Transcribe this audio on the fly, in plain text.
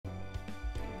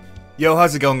Yo,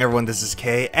 how's it going, everyone? This is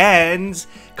Kay, and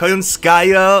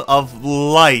Koyanskaya of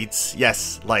Light.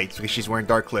 Yes, Light, because she's wearing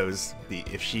dark clothes.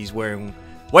 If she's wearing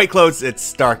white clothes,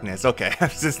 it's darkness. Okay,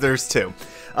 since there's two.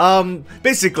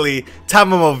 Basically,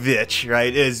 Tamamo Vitch,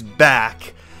 right, is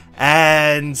back.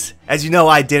 And, as you know,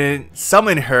 I didn't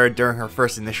summon her during her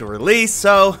first initial release,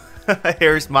 so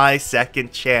here's my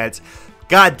second chance.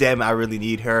 God damn it, I really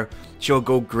need her. She'll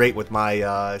go great with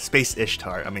my Space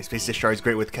Ishtar. I mean, Space Ishtar is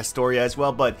great with Castoria as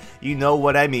well, but you know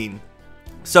what I mean.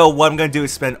 So what I'm going to do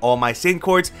is spend all my Saint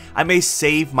Coins. I may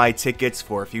save my tickets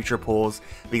for future pulls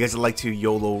because I like to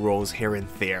YOLO rolls here and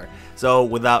there. So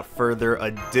without further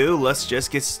ado, let's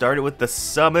just get started with the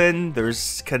summon.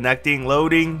 There's connecting,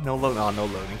 loading. No loading. Oh, no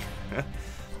loading.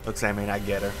 Looks like I may not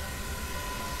get her.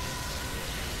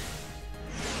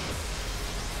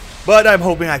 But I'm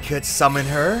hoping I could summon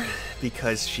her.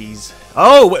 Because she's...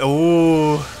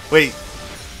 Oh, wait.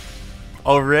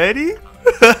 Already?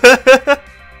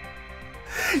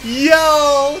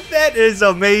 Yo, that is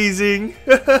amazing.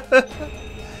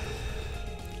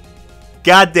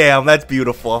 Goddamn, that's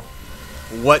beautiful.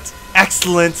 What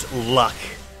excellent luck.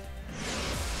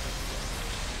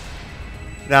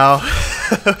 Now,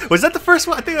 was that the first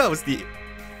one? I think that was the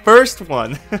first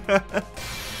one.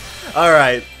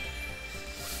 Alright.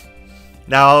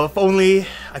 Now, if only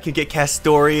I could get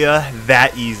Castoria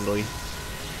that easily.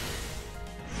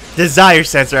 Desire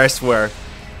Sensor, I swear.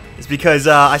 It's because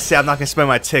I say I'm not going to spend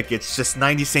my tickets. Just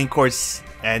 90 Saint Coins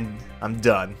and I'm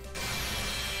done.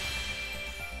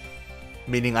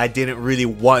 Meaning I didn't really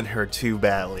want her too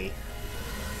badly.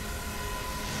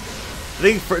 I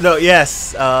think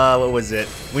what was it?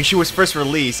 When she was first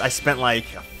released, I spent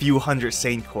like a few hundred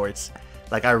Saint Coins.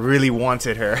 Like I really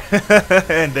wanted her.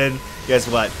 And then, guess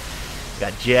what?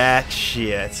 Got jack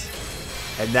shit.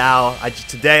 And now,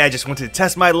 today I just wanted to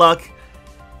test my luck.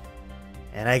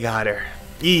 And I got her.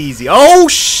 Easy. Oh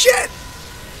shit!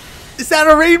 Is that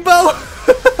a rainbow?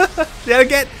 Did I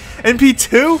get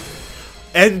NP2?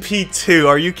 NP2,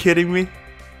 are you kidding me?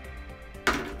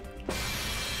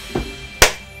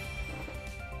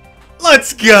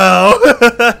 Let's go!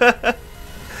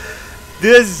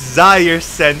 Desire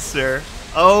Sensor.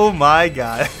 Oh my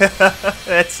god.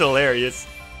 That's hilarious.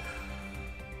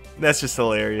 That's just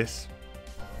hilarious.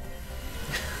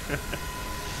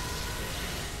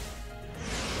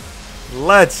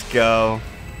 Let's go.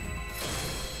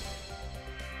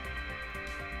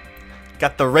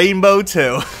 Got the rainbow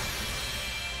too.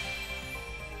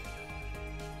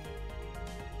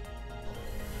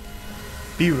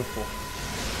 Beautiful.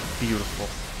 Beautiful.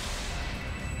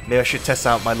 Maybe I should test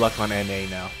out my luck on NA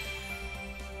now.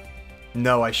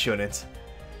 No, I shouldn't.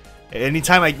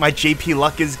 Anytime my JP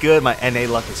luck is good, my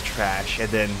NA luck is trash. And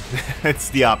then it's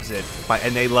the opposite. My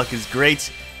NA luck is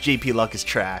great, JP luck is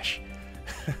trash.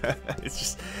 It's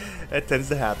just, that tends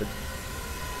to happen.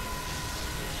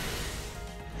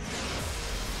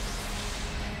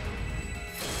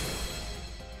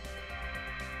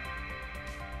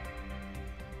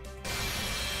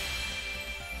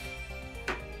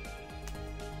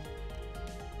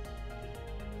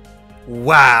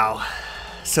 Wow.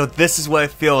 So this is what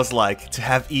it feels like to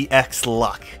have EX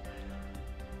luck.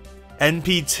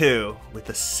 NP2 with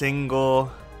a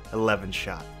single 11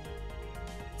 shot.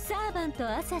 Servant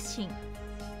Assassin.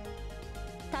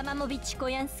 Tamamo Vitch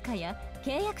Koyanskaya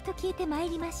契約と聞いてまい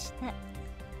りました。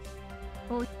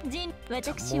おじん、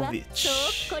私はそう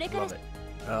これか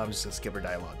ら。I'm just gonna skip her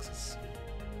dialogues.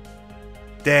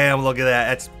 Damn, look at that.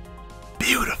 That's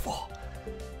beautiful.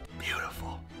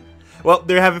 Beautiful. Well,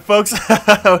 there you have it, folks.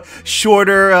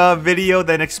 Shorter video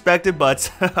than expected, but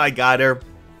I got her.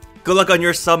 Good luck on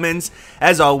your summons,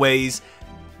 as always.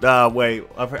 Wait,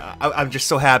 I'm just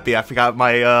so happy I forgot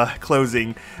my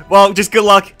closing. Well, just good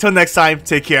luck. Till next time,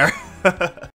 take care.